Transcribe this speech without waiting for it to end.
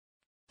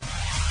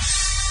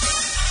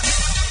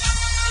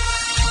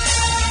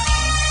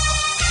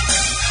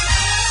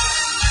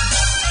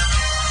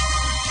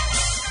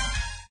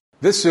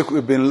This week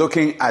we've been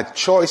looking at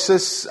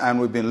choices, and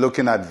we've been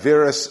looking at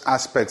various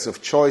aspects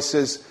of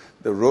choices,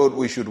 the road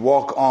we should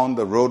walk on,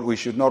 the road we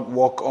should not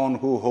walk on,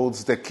 who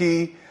holds the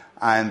key,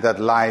 and that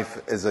life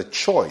is a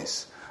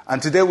choice.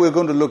 And today we're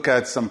going to look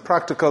at some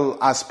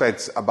practical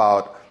aspects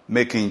about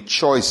making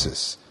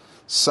choices.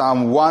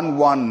 Psalm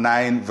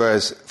 119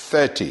 verse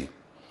 30.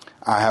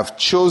 I have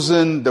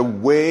chosen the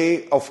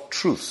way of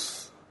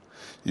truth.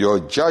 Your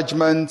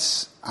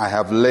judgments I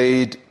have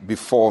laid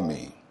before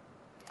me.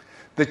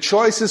 The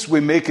choices we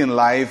make in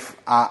life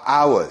are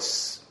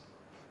ours.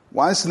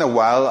 Once in a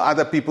while,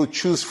 other people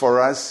choose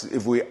for us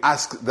if we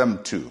ask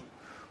them to.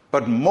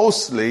 But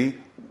mostly,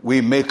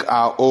 we make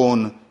our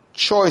own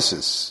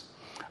choices.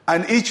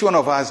 And each one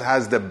of us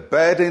has the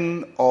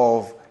burden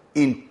of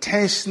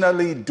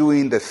intentionally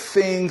doing the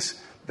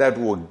things that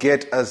will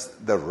get us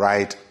the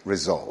right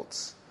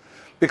results.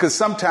 Because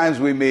sometimes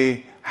we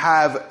may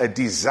have a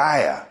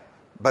desire,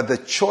 but the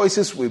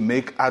choices we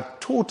make are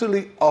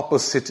totally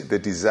opposite the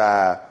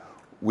desire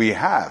we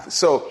have.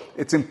 So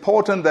it's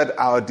important that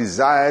our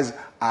desires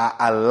are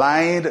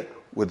aligned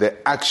with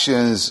the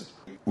actions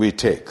we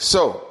take.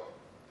 So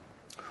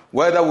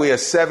whether we are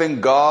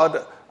serving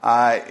God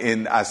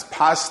as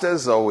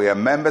pastors, or we are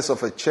members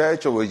of a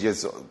church, or we're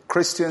just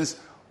Christians,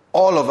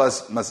 all of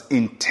us must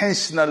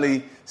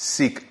intentionally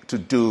seek to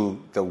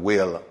do the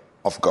will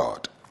of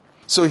God.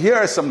 So here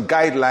are some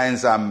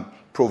guidelines I'm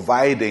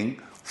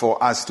providing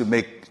for us to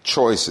make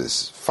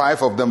choices.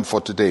 5 of them for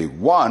today.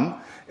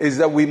 1 is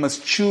that we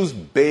must choose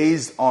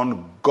based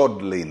on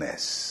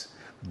godliness.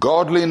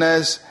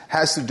 Godliness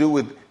has to do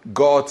with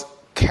God's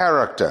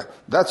character.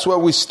 That's where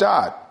we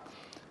start.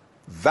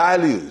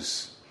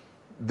 Values.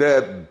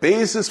 The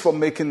basis for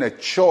making a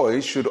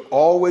choice should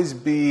always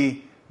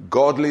be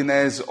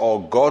godliness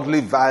or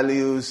godly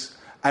values.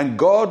 And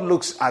God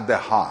looks at the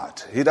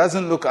heart. He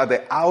doesn't look at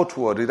the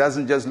outward. He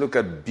doesn't just look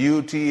at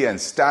beauty and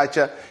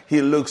stature.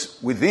 He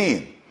looks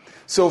within.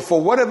 So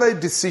for whatever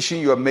decision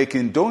you are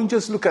making, don't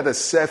just look at the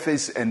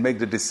surface and make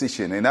the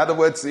decision. In other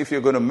words, if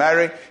you're going to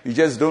marry, you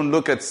just don't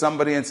look at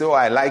somebody and say, oh,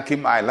 I like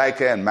him, I like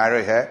her, and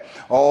marry her.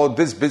 Or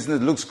this business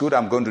looks good,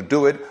 I'm going to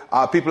do it.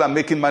 People are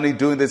making money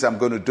doing this, I'm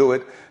going to do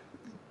it.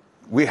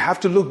 We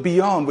have to look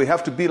beyond. We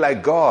have to be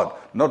like God,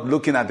 not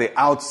looking at the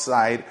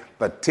outside,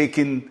 but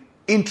taking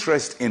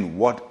interest in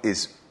what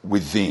is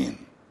within.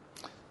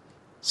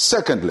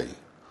 Secondly,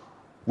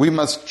 we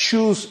must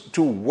choose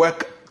to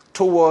work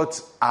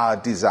towards our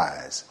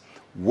desires.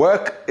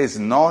 Work is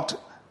not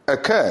a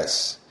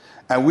curse,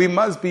 and we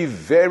must be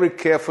very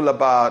careful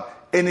about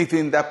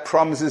anything that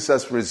promises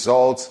us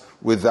results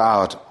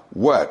without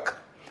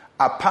work.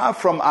 Apart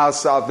from our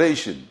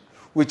salvation,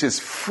 which is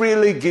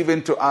freely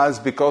given to us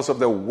because of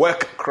the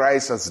work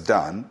Christ has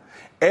done,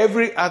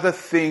 every other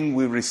thing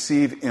we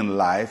receive in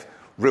life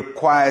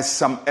requires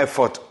some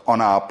effort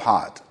on our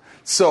part.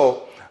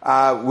 So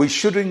we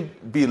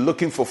shouldn't be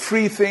looking for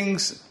free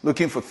things,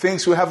 looking for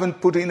things we haven't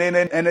put in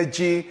any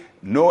energy,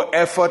 no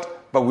effort,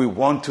 but we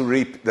want to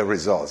reap the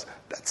results.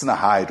 That's not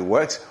how it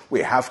works.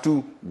 We have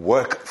to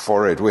work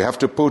for it. We have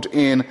to put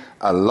in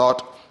a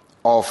lot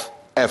of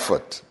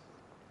effort.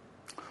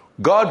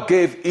 God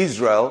gave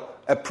Israel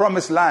a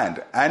promised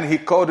land, and he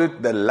called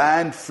it the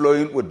land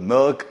flowing with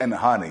milk and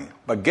honey.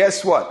 But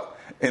guess what?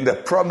 In the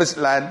promised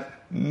land,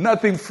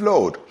 nothing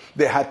flowed.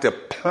 They had to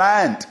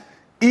plant.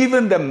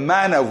 Even the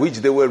manna which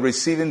they were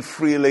receiving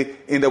freely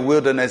in the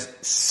wilderness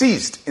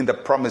ceased in the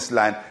promised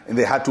land, and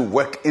they had to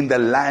work in the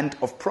land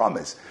of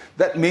promise.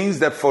 That means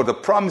that for the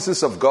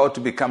promises of God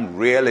to become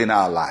real in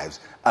our lives,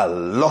 a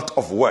lot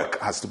of work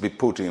has to be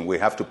put in. We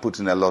have to put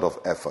in a lot of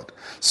effort.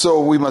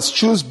 So we must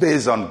choose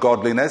based on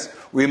godliness.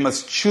 We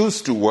must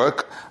choose to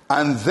work,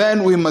 and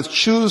then we must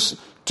choose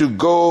to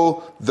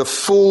go the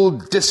full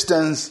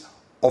distance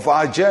of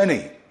our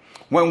journey.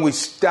 When we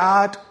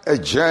start a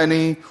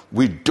journey,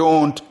 we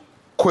don't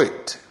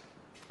quit.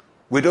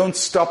 We don't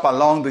stop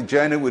along the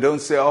journey. We don't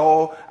say,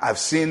 oh, I've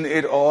seen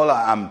it all.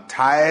 I'm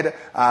tired.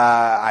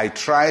 I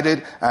tried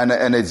it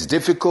and it's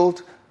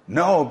difficult.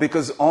 No,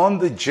 because on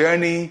the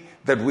journey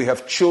that we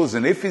have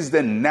chosen, if it's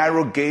the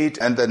narrow gate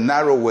and the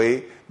narrow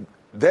way,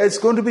 there's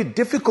going to be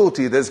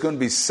difficulty. There's going to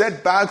be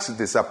setbacks,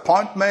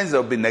 disappointments.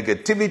 There'll be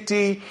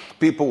negativity.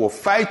 People will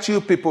fight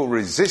you. People will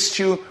resist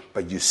you.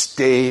 But you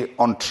stay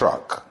on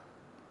track.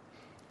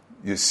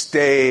 You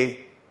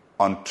stay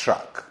on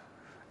track.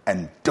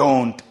 And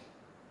don't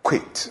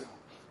quit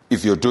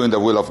if you're doing the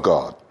will of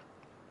God.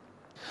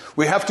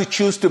 We have to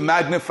choose to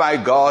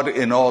magnify God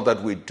in all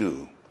that we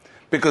do,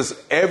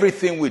 because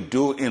everything we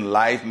do in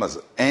life must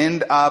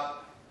end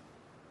up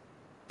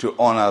to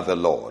honor the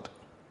Lord.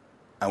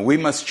 And we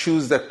must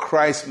choose that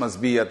Christ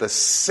must be at the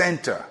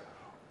center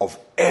of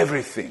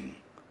everything.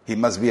 He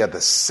must be at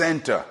the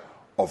center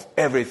of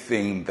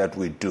everything that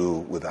we do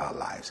with our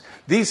lives.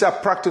 These are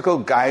practical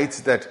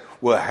guides that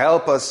will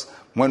help us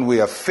when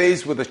we are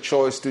faced with a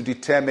choice to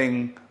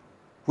determine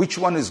which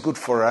one is good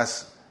for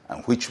us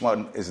and which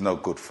one is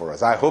not good for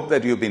us. I hope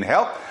that you've been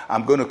helped.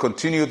 I'm going to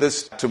continue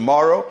this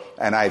tomorrow,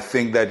 and I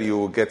think that you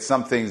will get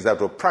some things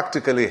that will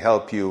practically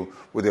help you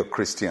with your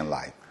Christian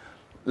life.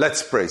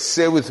 Let's pray.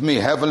 Say with me,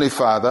 Heavenly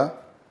Father,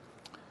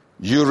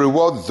 you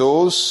reward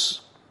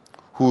those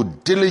who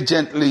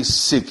diligently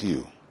seek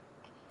you.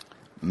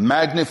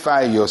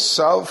 Magnify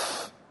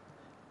yourself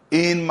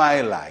in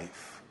my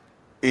life.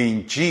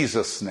 In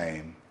Jesus'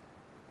 name,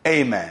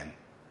 amen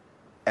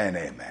and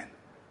amen.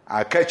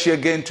 I'll catch you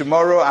again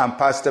tomorrow. I'm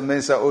Pastor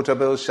Mensa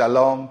Otabil.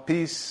 Shalom,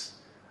 peace,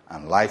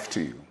 and life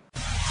to you.